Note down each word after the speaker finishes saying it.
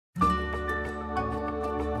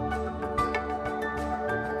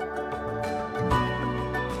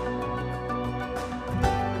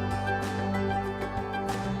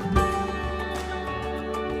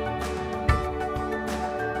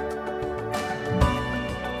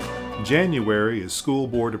January is School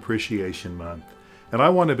Board Appreciation Month, and I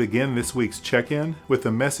want to begin this week's check-in with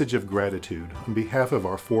a message of gratitude on behalf of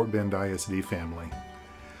our Fort Bend ISD family.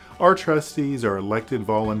 Our trustees are elected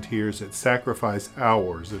volunteers that sacrifice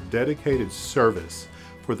hours of dedicated service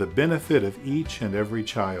for the benefit of each and every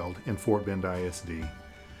child in Fort Bend ISD.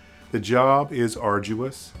 The job is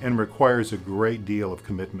arduous and requires a great deal of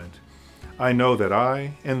commitment. I know that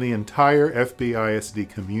I and the entire FBISD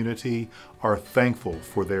community are thankful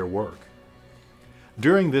for their work.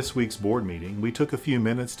 During this week's board meeting, we took a few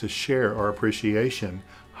minutes to share our appreciation,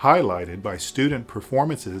 highlighted by student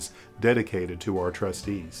performances dedicated to our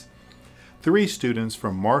trustees. 3 students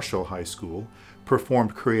from Marshall High School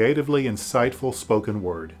performed creatively insightful spoken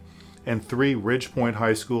word, and 3 Ridgepoint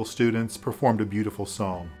High School students performed a beautiful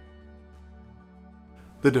song.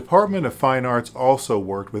 The Department of Fine Arts also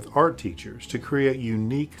worked with art teachers to create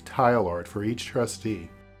unique tile art for each trustee.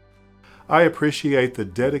 I appreciate the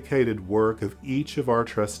dedicated work of each of our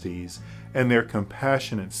trustees and their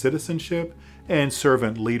compassionate citizenship and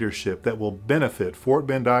servant leadership that will benefit Fort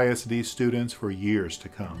Bend ISD students for years to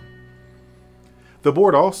come. The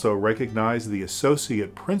board also recognized the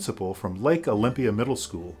associate principal from Lake Olympia Middle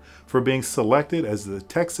School for being selected as the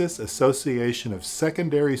Texas Association of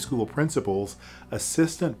Secondary School Principals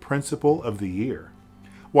Assistant Principal of the Year.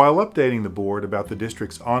 While updating the board about the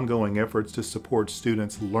district's ongoing efforts to support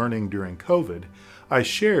students learning during COVID, I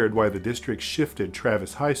shared why the district shifted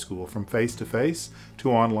Travis High School from face-to-face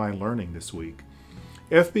to online learning this week.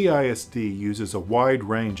 FBISD uses a wide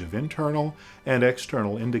range of internal and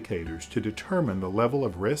external indicators to determine the level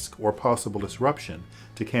of risk or possible disruption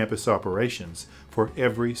to campus operations for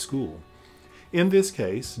every school. In this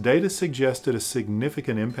case, data suggested a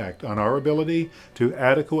significant impact on our ability to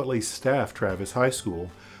adequately staff Travis High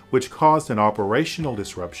School, which caused an operational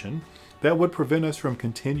disruption that would prevent us from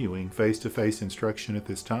continuing face-to-face instruction at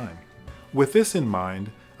this time. With this in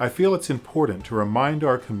mind, I feel it's important to remind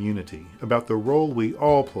our community about the role we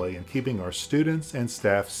all play in keeping our students and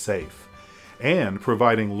staff safe and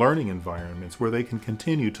providing learning environments where they can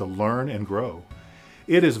continue to learn and grow.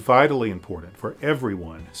 It is vitally important for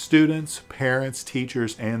everyone, students, parents,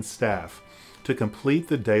 teachers, and staff, to complete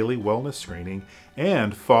the daily wellness screening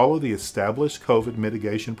and follow the established COVID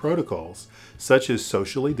mitigation protocols, such as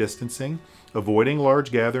socially distancing, avoiding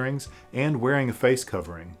large gatherings, and wearing a face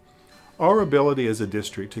covering. Our ability as a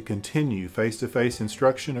district to continue face-to-face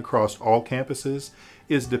instruction across all campuses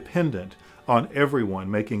is dependent on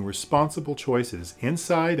everyone making responsible choices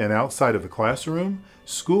inside and outside of the classroom,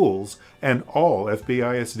 schools, and all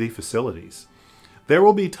FBISD facilities. There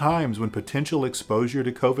will be times when potential exposure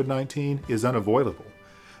to COVID-19 is unavoidable,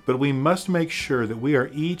 but we must make sure that we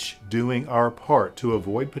are each doing our part to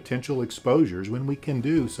avoid potential exposures when we can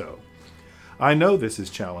do so. I know this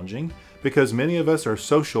is challenging because many of us are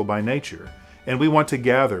social by nature, and we want to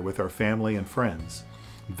gather with our family and friends.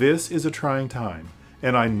 This is a trying time,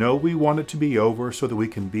 and I know we want it to be over so that we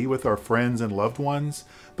can be with our friends and loved ones,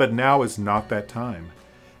 but now is not that time.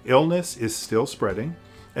 Illness is still spreading,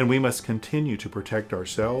 and we must continue to protect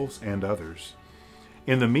ourselves and others.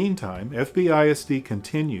 In the meantime, FBISD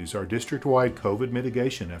continues our district-wide COVID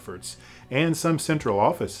mitigation efforts, and some central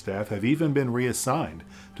office staff have even been reassigned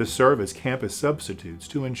to serve as campus substitutes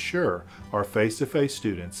to ensure our face-to-face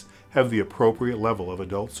students have the appropriate level of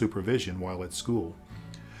adult supervision while at school.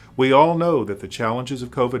 We all know that the challenges of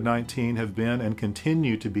COVID-19 have been and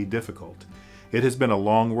continue to be difficult. It has been a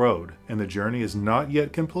long road, and the journey is not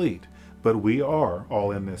yet complete, but we are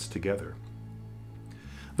all in this together.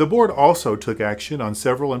 The board also took action on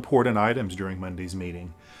several important items during Monday's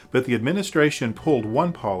meeting, but the administration pulled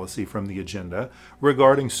one policy from the agenda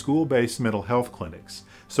regarding school-based mental health clinics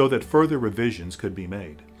so that further revisions could be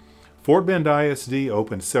made. Fort Bend ISD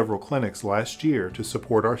opened several clinics last year to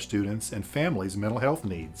support our students and families' mental health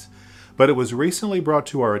needs, but it was recently brought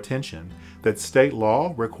to our attention that state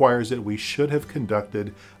law requires that we should have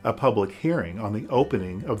conducted a public hearing on the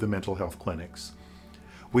opening of the mental health clinics.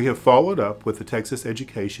 We have followed up with the Texas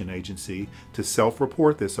Education Agency to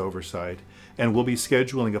self-report this oversight and will be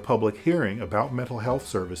scheduling a public hearing about mental health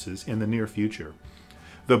services in the near future.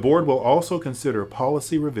 The board will also consider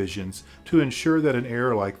policy revisions to ensure that an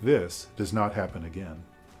error like this does not happen again.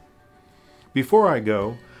 Before I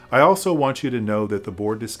go, I also want you to know that the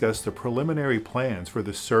board discussed the preliminary plans for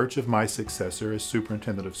the search of my successor as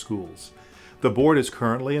superintendent of schools. The board is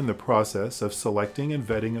currently in the process of selecting and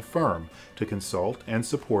vetting a firm to consult and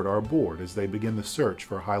support our board as they begin the search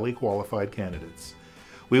for highly qualified candidates.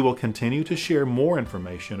 We will continue to share more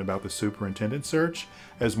information about the superintendent search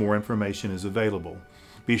as more information is available.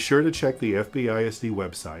 Be sure to check the FBISD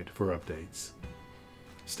website for updates.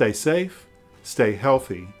 Stay safe, stay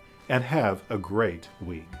healthy, and have a great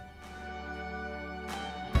week.